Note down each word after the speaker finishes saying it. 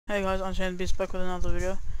Hey guys, I'm Shane Beast back with another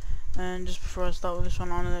video, and just before I start with this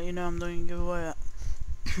one, I want to let you know I'm doing a giveaway at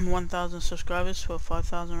 1,000 subscribers for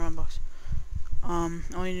 5,000 Robux.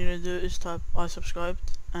 All you need to do is type I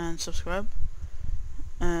subscribed and subscribe,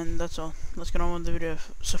 and that's all. Let's get on with the video.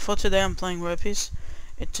 So for today I'm playing Piece.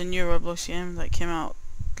 It's a new Roblox game that came out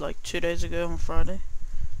like 2 days ago on Friday.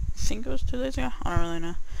 I think it was 2 days ago, I don't really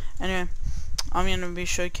know. Anyway, I'm going to be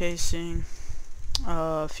showcasing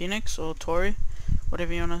Phoenix or Tori,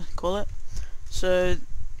 whatever you want to call it. So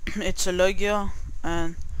it's a low gear,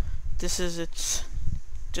 and this is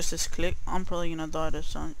just its click. I'm probably gonna die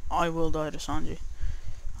to I will die to Sanji.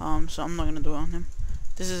 So I'm not gonna do it on him.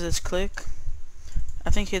 This is its click.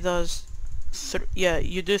 I think he does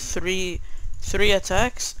you do three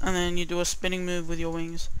attacks, and then you do a spinning move with your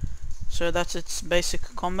wings. So that's its basic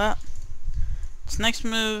combat. Its next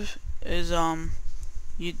move is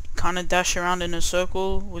you kind of dash around in a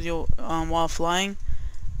circle with your while flying,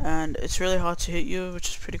 and it's really hard to hit you, which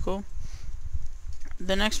is pretty cool.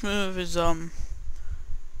 The next move is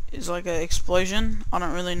like an explosion. I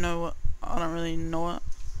don't really know it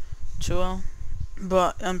too well,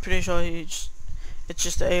 but I'm pretty sure it's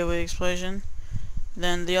just an AoE explosion.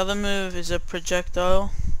 Then the other move is a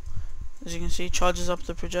projectile. As you can see, charges up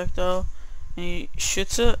the projectile and he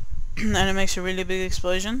shoots it and it makes a really big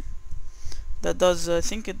explosion that does, I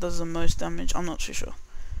think it does the most damage, I'm not too sure.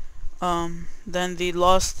 Then the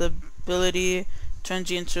last ability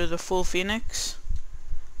turns you into the full Phoenix,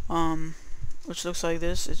 which looks like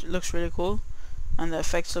this. It looks really cool, and the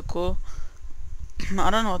effects look cool.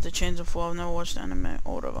 I don't know what the chains are for. I've never watched anime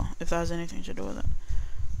or whatever, if that has anything to do with it.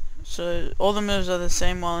 So all the moves are the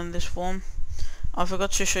same while in this form. I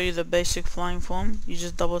forgot to show you the basic flying form. You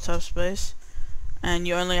just double tap space, and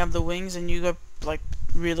you only have the wings, and you go like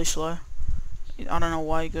really slow. I don't know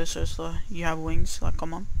why you go so slow. You have wings, like,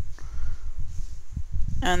 come on.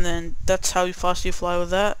 And then that's how fast you fly with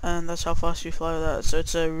that, and that's how fast you fly with that. So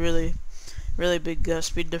it's a really big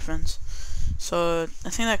speed difference. So I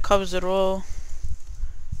think that covers it all.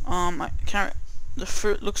 The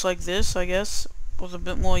fruit looks like this, I guess, with a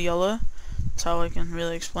bit more yellow. That's how I can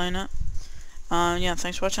really explain it. Yeah,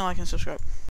 thanks for watching, like and subscribe.